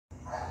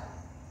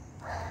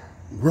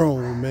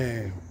grown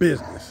man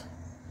business.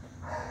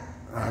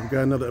 I've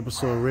got another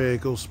episode of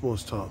Red Ghost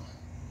Sports Talk.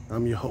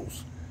 I'm your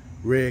host,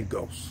 Red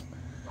Ghost.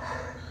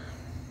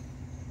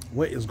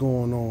 What is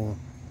going on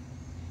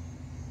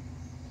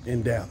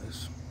in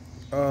Dallas?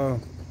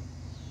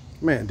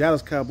 Man,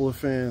 Dallas Cowboys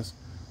fans,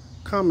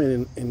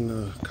 comment in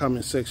the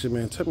comment section,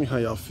 man. Tell me how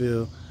y'all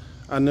feel.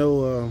 I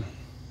know,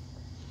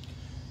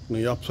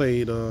 y'all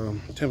played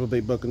Tampa Bay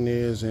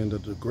Buccaneers and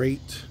the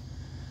great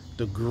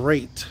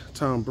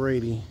Tom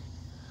Brady,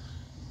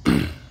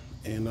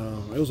 and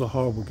it was a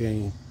horrible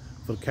game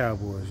for the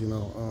Cowboys.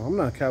 I'm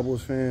not a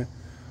Cowboys fan.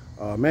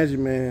 Magic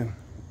Man,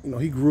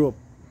 he grew up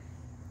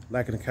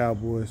liking the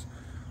Cowboys.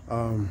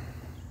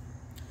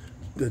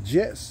 The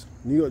Jets,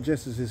 New York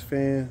Jets is his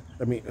fan.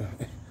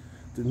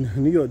 The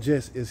New York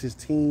Jets is his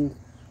team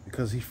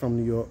because he's from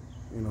New York,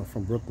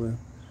 from Brooklyn.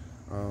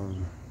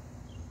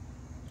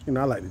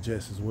 I like the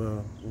Jets as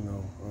well.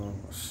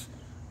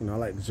 I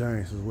like the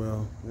Giants as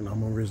well.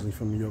 I'm originally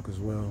from New York as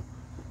well,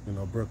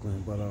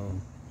 Brooklyn. But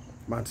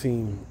my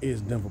team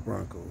is Denver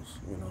Broncos.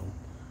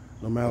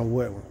 No matter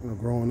what,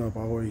 growing up,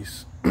 I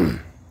always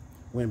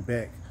went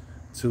back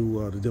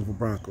to the Denver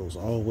Broncos.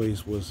 I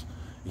always was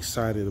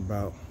excited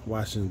about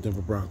watching the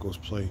Denver Broncos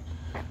play.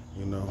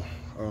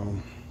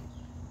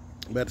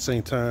 But at the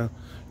same time,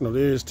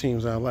 there's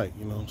teams I like.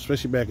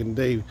 Especially back in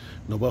the day,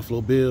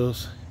 Buffalo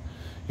Bills.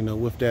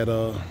 With that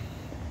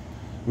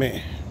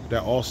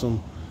that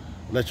awesome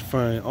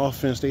electrifying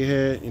offense they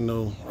had.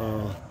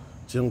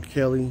 Jim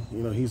Kelly.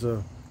 He's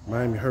a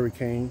Miami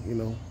Hurricane.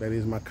 That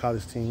is my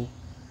college team.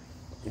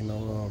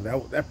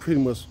 That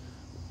pretty much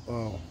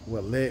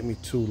what led me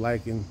to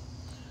liking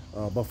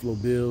Buffalo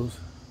Bills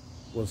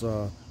was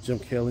Jim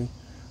Kelly,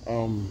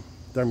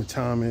 Dermot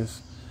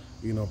Thomas,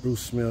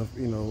 Bruce Smith.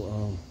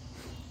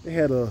 They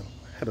had a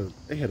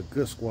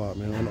good squad,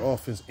 man, on the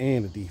offense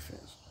and the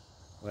defense.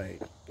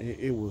 Like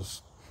it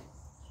was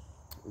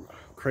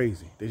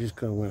crazy. They just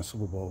couldn't win a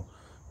Super Bowl.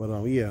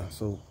 But yeah,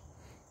 so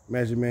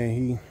Magic Man,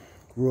 he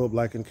grew up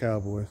liking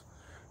Cowboys.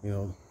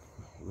 New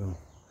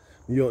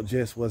York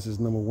Jets was his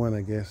number one,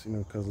 I guess,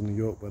 because of New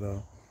York. But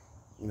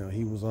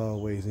he was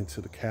always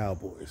into the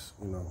Cowboys,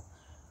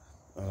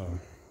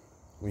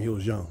 when he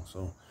was young.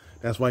 So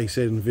that's why he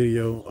said in the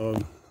video,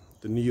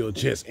 the New York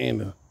Jets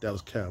and the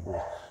Dallas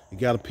Cowboys. You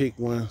got to pick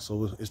one,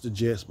 so it's the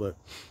Jets. But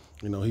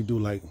he do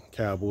like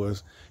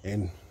Cowboys.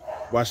 And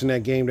watching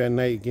that game that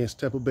night against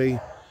Tampa Bay,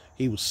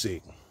 he was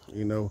sick.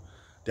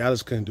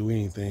 Dallas couldn't do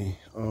anything.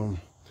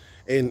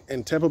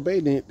 And Tampa Bay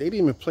they didn't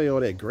even play all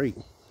that great.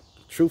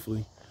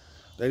 Truthfully,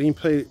 they didn't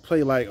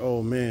play like,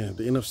 oh man,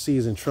 the NFC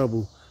is in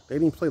trouble. They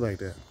didn't play like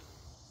that.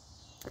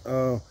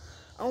 I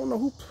don't know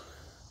who.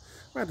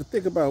 I have to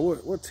think about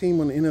what team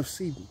on the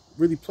NFC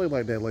really play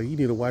like that. Like, you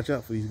need to watch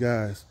out for these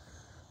guys.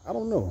 I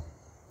don't know.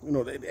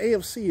 The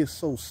AFC is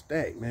so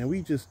stacked, man.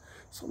 We just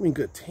so many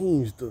good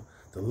teams to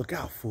look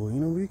out for.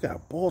 We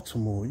got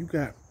Baltimore, you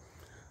got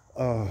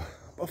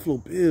Buffalo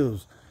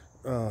Bills,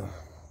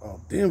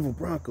 Denver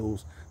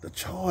Broncos, the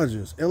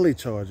Chargers, LA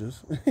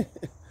Chargers,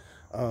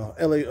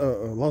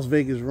 Las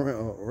Vegas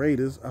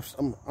Raiders.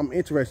 I'm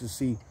interested to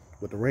see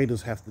what the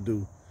Raiders have to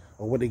do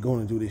or what they're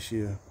going to do this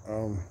year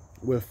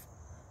with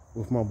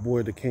my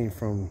boy that came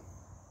from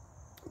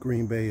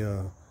Green Bay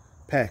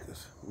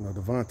Packers.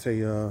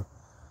 Devontae,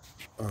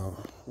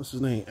 what's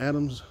his name?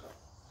 Adams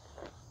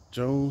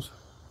Jones.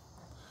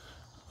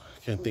 I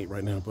can't think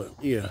right now, but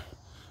yeah.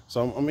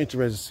 So I'm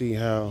interested to see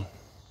how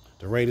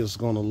the Raiders are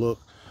going to look.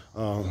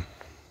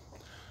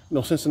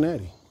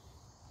 Cincinnati.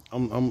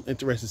 I'm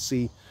interested to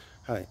see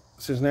how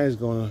Cincinnati's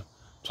going to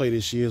play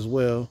this year as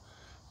well.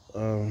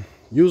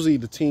 Usually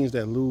the teams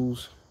that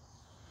lose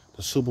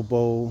the Super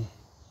Bowl,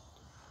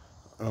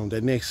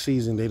 that next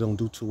season they don't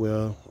do too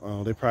well.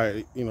 They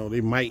probably,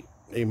 they might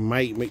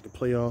make the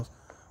playoffs,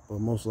 but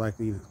most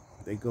likely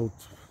they go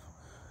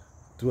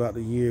throughout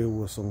the year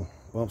with some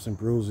bumps and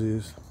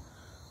bruises.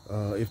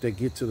 If they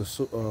get to the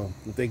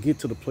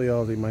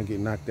playoffs, they might get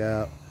knocked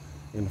out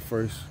in the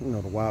first, the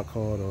wild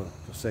card or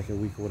the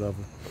second week or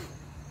whatever.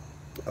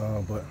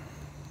 But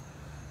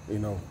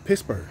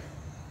Pittsburgh,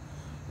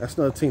 that's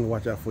another team to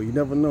watch out for. You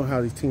never know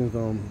how these teams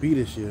gonna be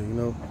this year.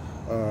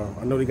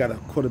 I know they got a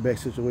quarterback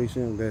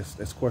situation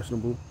that's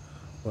questionable,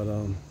 but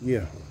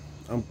yeah,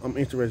 I'm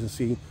interested to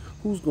see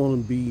who's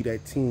going to be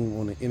that team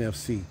on the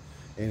NFC.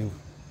 And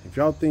if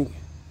y'all think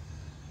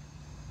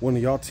one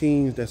of y'all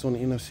teams that's on the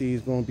NFC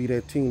is going to be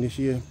that team this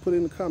year, put it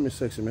in the comment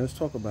section, man. Let's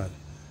talk about it.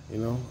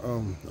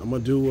 I'm gonna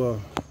do a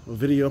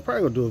video. I'm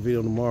probably gonna do a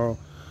video tomorrow,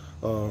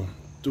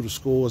 do the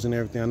scores and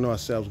everything. I know I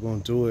said I was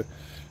gonna do it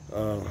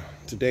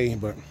today,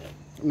 but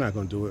I'm not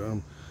gonna do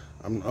it.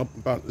 I'm up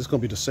about. It's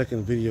gonna be the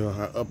second video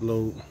I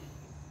upload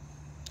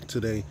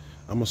today.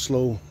 I'm gonna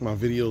slow my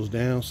videos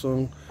down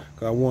some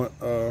because I want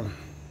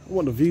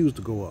the views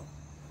to go up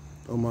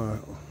on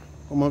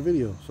my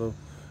video. So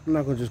I'm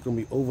not just gonna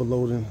be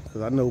overloading,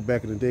 because I know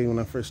back in the day when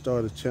I first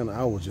started the channel,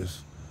 I was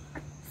just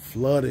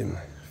flooding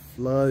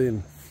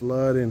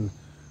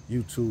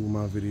YouTube with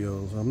my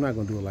videos. I'm not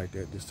gonna do it like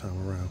that this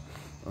time around.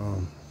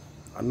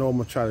 I know I'm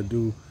gonna try to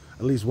do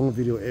at least one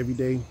video every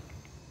day.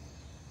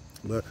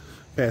 But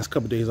past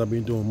couple days I've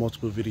been doing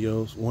multiple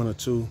videos, 1 or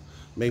 2,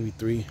 maybe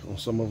 3 on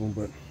some of them,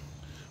 but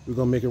we're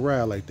gonna make it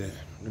ride like that,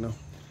 you know.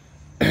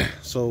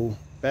 So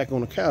back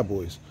on the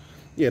Cowboys,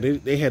 yeah,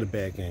 they had a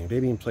bad game. They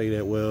didn't play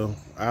that well.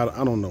 I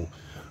don't know.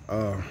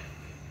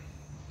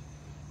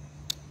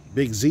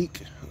 Big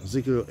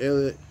Ezekiel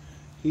Elliott,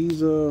 he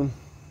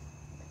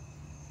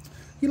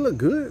looked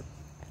good.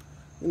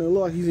 You know,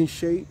 look like he's in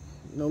shape.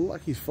 You know, look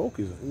like he's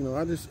focused. You know,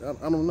 I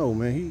don't know,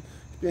 man.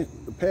 The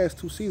past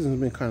 2 seasons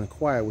been kind of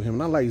quiet with him,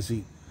 and I like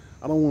Zeke.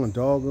 I don't want to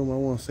dog him. I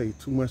don't want to say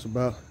too much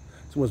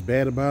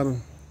bad about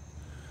him,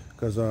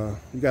 because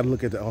you got to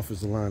look at the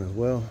offensive line as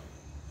well.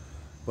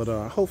 But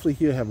hopefully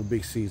he'll have a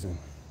big season.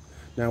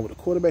 Now with the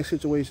quarterback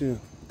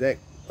situation, Dak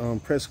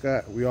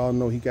Prescott, we all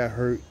know he got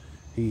hurt.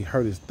 He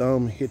hurt his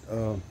thumb. I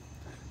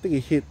think he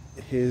hit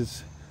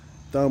his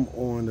thumb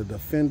on the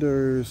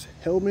defender's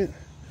helmet.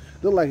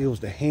 Looked like it was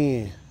the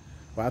hand,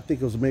 but I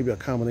think it was maybe a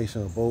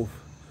combination of both.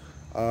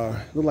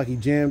 Looked like he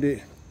jammed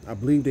it. I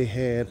believe he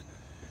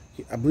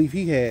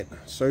had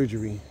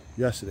surgery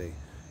yesterday,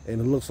 and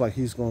it looks like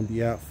he's going to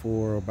be out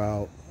for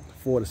about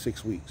 4 to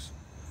 6 weeks.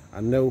 I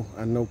know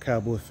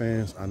Cowboy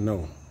fans, I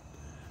know.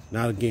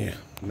 Not again.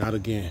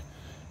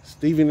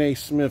 Stephen A.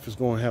 Smith is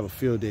going to have a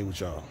field day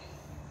with y'all.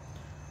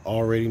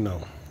 Already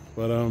know.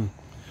 But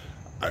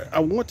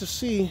I want to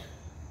see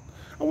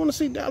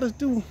Dallas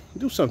do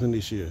something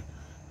this year.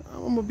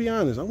 I'm gonna be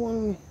honest. I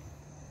want,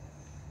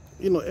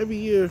 you know, every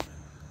year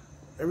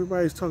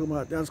everybody's talking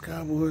about Dallas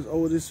Cowboys.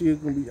 Oh, this year's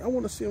gonna be. I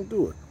want to see them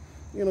do it.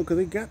 You know, because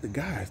they got the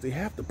guys. They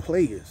have the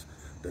players.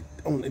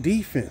 On the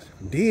defense,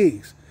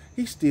 Diggs,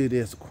 he's still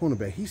there as a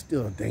cornerback. He's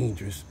still a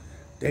dangerous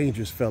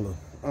fella.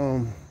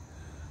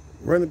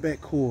 Running back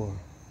core.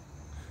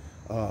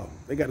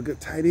 They got a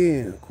good tight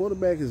end.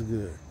 Quarterback is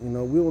good. You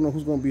know, we don't know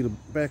who's going to be the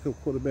backup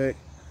quarterback.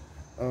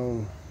 We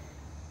don't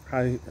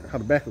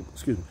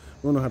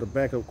know how the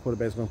backup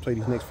quarterback is going to play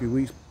these next few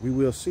weeks. We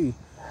will see.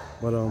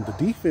 But the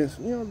defense,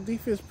 you know, the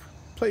defense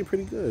played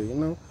pretty good. You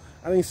know,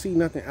 I didn't see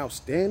nothing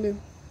outstanding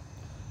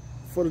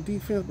for the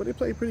defense, but they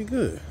played pretty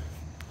good.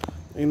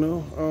 You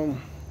know,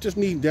 just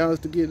need Dallas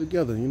to get it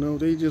together. You know,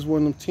 they just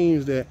one of them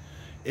teams that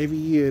every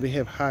year they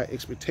have high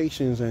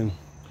expectations, and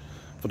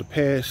for the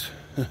past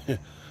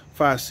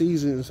 5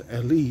 seasons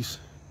at least,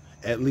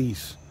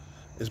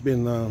 it's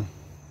been you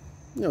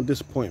know,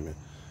 disappointment.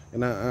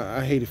 And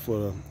I hate it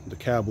for the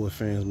Cowboy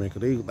fans, man,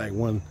 because they like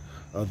one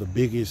of the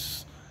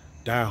biggest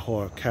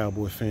diehard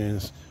Cowboy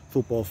fans,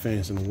 football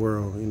fans in the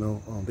world. You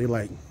know, they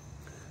like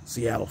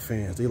Seattle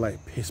fans, they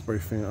like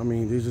Pittsburgh fans. I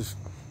mean, they're just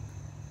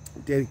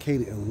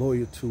dedicated and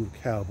loyal to the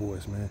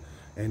Cowboys, man,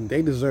 and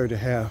they deserve to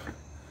have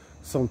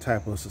some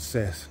type of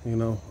success. You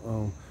know,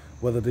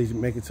 whether they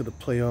make it to the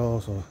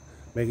playoffs or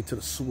make it to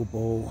the Super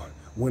Bowl,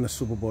 win a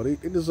Super Bowl, they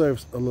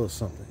deserve a little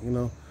something. You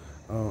know,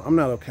 I'm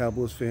not a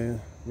Cowboys fan,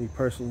 me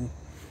personally.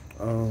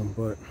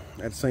 But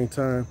at the same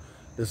time,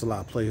 there's a lot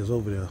of players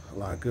over there, a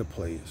lot of good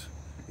players,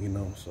 you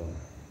know. So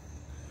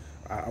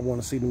I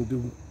want to see them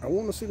do. I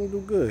want to see them do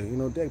good. You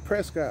know, Dak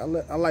Prescott.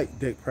 I like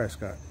Dak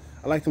Prescott.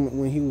 I liked him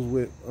when he was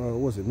with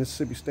was it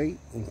Mississippi State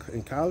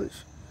in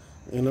college,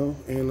 you know.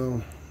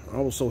 And I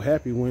was so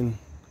happy when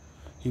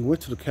he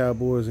went to the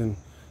Cowboys, and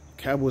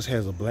Cowboys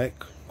has a black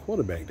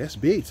quarterback. That's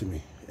big to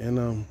me.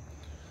 And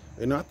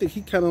I think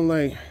he kind of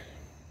like,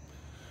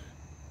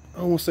 I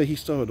don't want to say he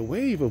started a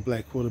wave of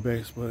black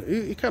quarterbacks, but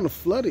it kind of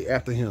flooded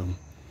after him.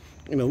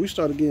 You know, we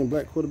started getting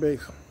black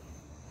quarterbacks,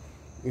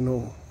 you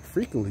know,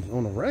 frequently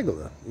on a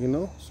regular, you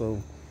know.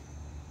 So,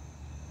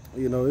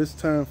 you know, it's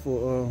time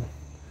for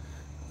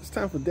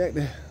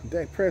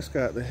Dak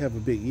Prescott to have a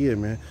big year,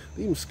 man.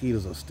 These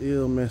mosquitoes are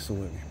still messing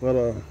with me,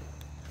 but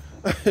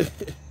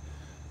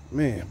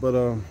man,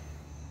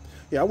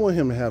 yeah, I want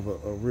him to have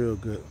a real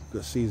good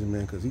season,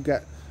 man, because he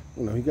got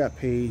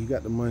paid, he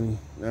got the money.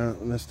 Now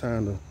it's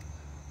time to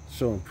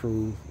show and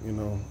prove. You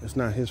know, it's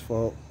not his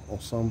fault on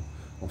some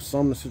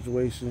of the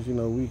situations. You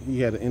know,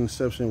 he had an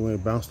interception when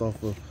it bounced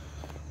off of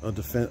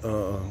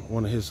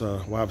one of his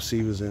wide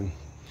receivers, and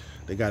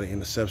they got an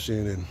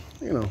interception, and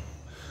you know,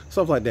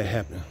 stuff like that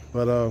happened.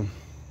 But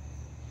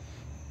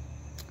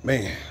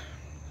man,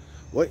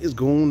 what is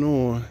going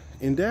on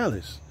in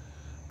Dallas?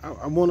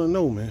 I want to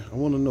know, man. I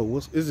want to know,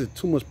 is it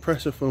too much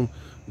pressure from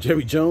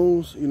Jerry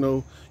Jones? You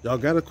know, y'all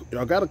got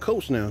a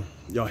coach now.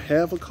 Y'all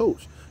have a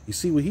coach. You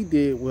see what he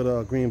did with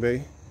Green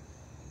Bay.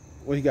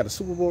 Well, he got a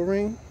Super Bowl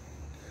ring.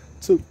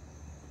 He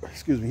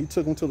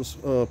took them to the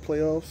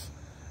playoffs,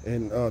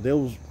 and there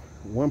was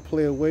one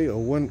play away or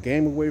one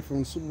game away from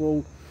the Super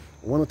Bowl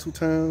 1 or 2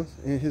 times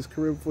in his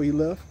career before he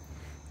left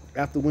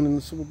after winning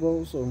the Super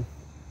Bowl. So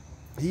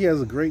he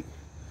has a great,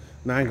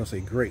 now I ain't gonna say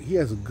great, he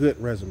has a good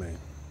resume.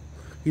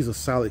 He's a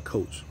solid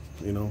coach,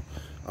 you know.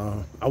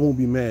 I won't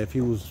be mad if he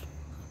was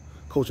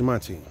coaching my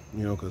team,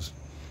 you know, because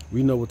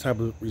we know what type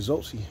of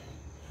results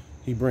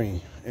he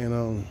bring.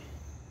 And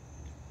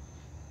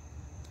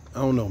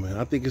I don't know, man.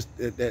 I think it's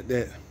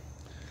that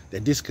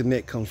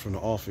disconnect comes from the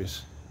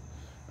office.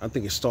 I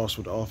think it starts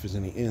with the office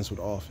and it ends with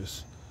the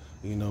office.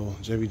 You know,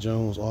 Jerry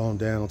Jones all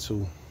down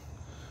to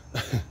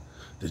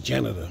the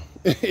janitor.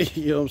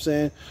 You know what I'm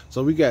saying?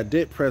 So we got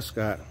Dak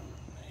Prescott.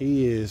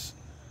 He is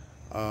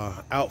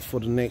out for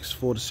the next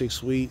 4 to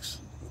 6 weeks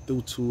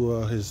due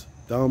to his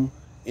thumb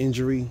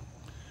injury.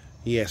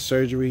 He had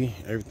surgery.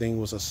 Everything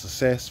was a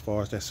success as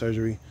far as that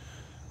surgery.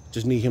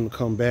 Just need him to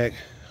come back.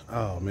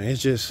 Oh man, it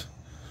just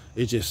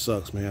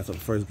sucks, man. After the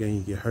first game,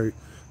 you get hurt.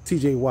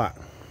 TJ Watt,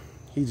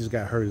 he just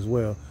got hurt as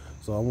well.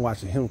 So I'm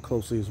watching him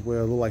closely as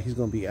well. Look like he's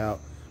gonna be out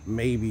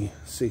maybe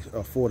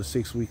 4 to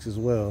 6 weeks as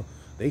well.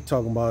 They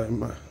talking about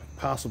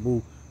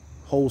possible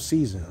whole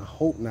season. I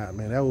hope not,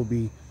 man. That would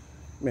be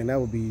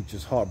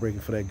just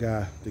heartbreaking for that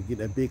guy to get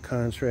that big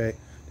contract,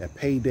 that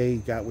payday,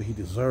 got what he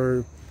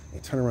deserved,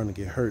 and turn around and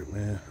get hurt,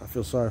 man. I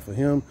feel sorry for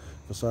him.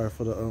 I feel sorry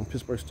for the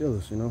Pittsburgh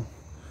Steelers, you know.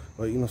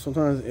 But, you know,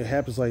 sometimes it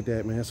happens like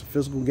that, man. It's a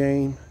physical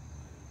game.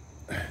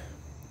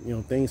 You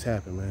know, things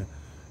happen, man.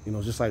 You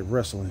know, just like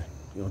wrestling,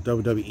 you know,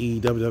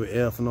 WWE,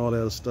 WWF, and all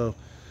that other stuff.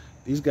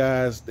 These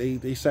guys,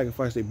 they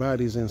sacrifice their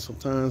bodies, and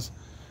sometimes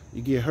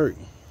you get hurt.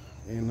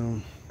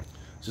 And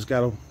just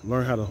got to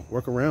learn how to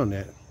work around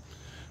that.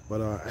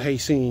 But I hate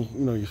seeing,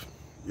 you know,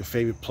 your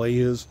favorite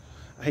players.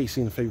 I hate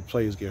seeing the favorite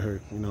players get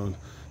hurt, you know,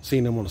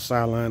 seeing them on the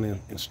sideline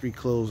in street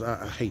clothes.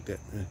 I hate that,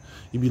 man.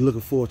 You be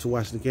looking forward to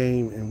watching the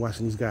game and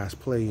watching these guys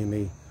play, and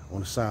they on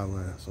the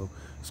sideline. So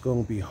it's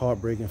going to be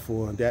heartbreaking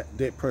for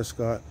Dak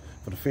Prescott,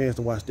 for the fans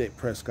to watch Dak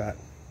Prescott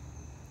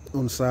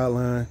on the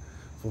sideline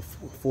for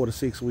 4 to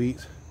 6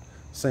 weeks.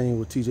 Same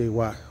with TJ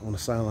Watt on the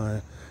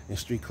sideline in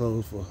street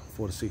clothes for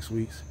 4 to 6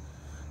 weeks.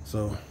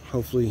 So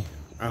hopefully,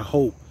 I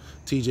hope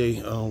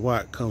TJ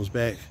Watt comes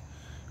back.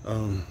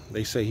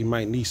 They say he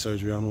might need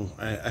surgery.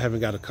 I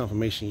haven't got a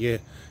confirmation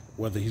yet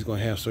whether he's going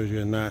to have surgery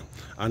or not.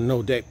 I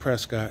know Dak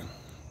Prescott,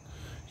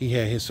 he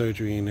had his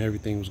surgery and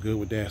everything was good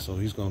with that, so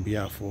he's going to be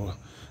out for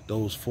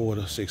those 4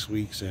 to 6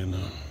 weeks, and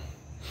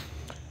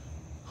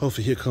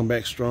hopefully he'll come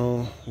back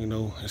strong. You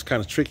know, it's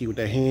kind of tricky with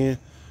that hand,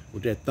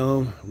 with that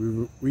thumb.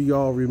 We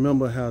all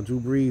remember how Drew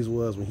Brees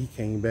was when he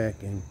came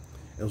back, and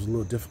it was a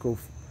little difficult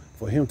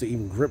for him to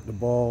even grip the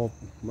ball,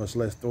 much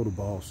less throw the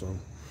ball. So,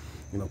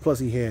 you know, plus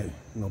he had,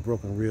 you know,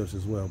 broken ribs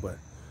as well, but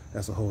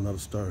that's a whole nother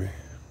story.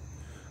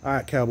 All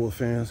right, Cowboy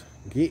fans,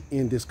 get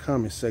in this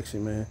comment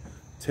section, man.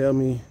 Tell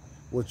me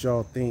what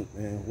y'all think,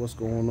 man. What's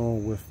going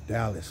on with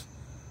Dallas?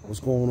 What's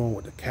going on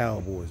with the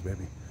Cowboys,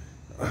 baby?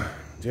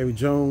 Jerry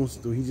Jones,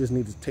 do he just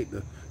need to take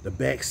the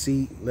back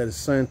seat, let his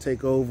son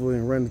take over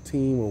and run the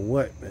team, or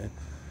what, man?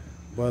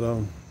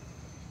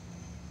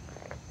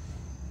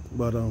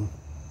 But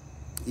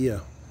yeah.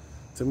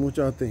 Tell me what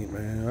y'all think,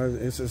 man.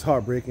 It's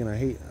heartbreaking. I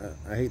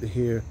hate to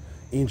hear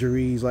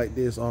injuries like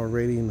this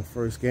already in the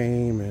first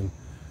game, and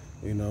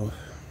you know,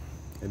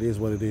 it is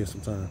what it is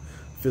sometimes.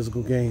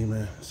 Physical game,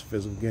 man. It's a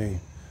physical game.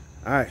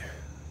 All right.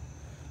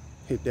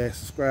 Hit that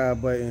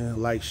subscribe button,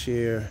 like,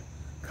 share,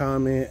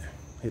 comment,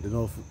 hit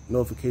the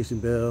notification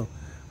bell.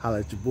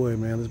 Holla at your boy,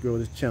 man. Let's grow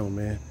this channel,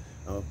 man.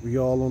 We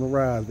all on the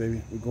rise,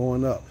 baby. We're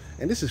going up.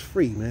 And this is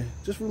free, man.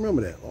 Just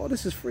remember that. All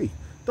this is free.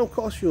 Don't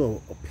cost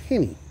you a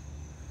penny.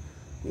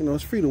 You know,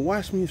 it's free to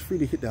watch me. It's free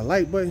to hit that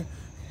like button.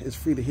 It's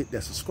free to hit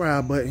that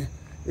subscribe button.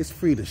 It's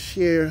free to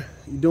share.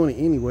 You're doing it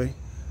anyway.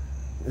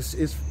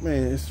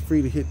 Man, it's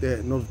free to hit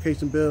that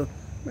notification bell.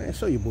 Man,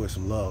 show your boy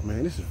some love,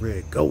 man. This is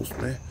Red Ghost,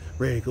 man.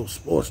 Red Ghost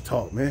Sports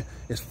Talk, man.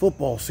 It's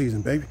football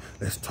season, baby.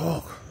 Let's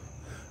talk.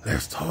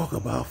 Let's talk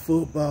about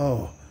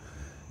football.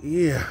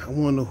 Yeah, I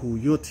want to know who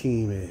your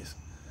team is,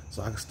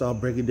 so I can start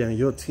breaking down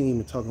your team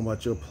and talking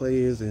about your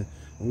players, and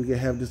we can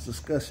have this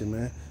discussion,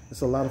 man.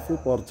 It's a lot of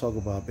football to talk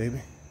about,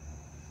 baby.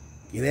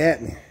 Get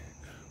at me.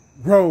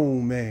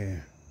 Grown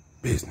man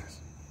business.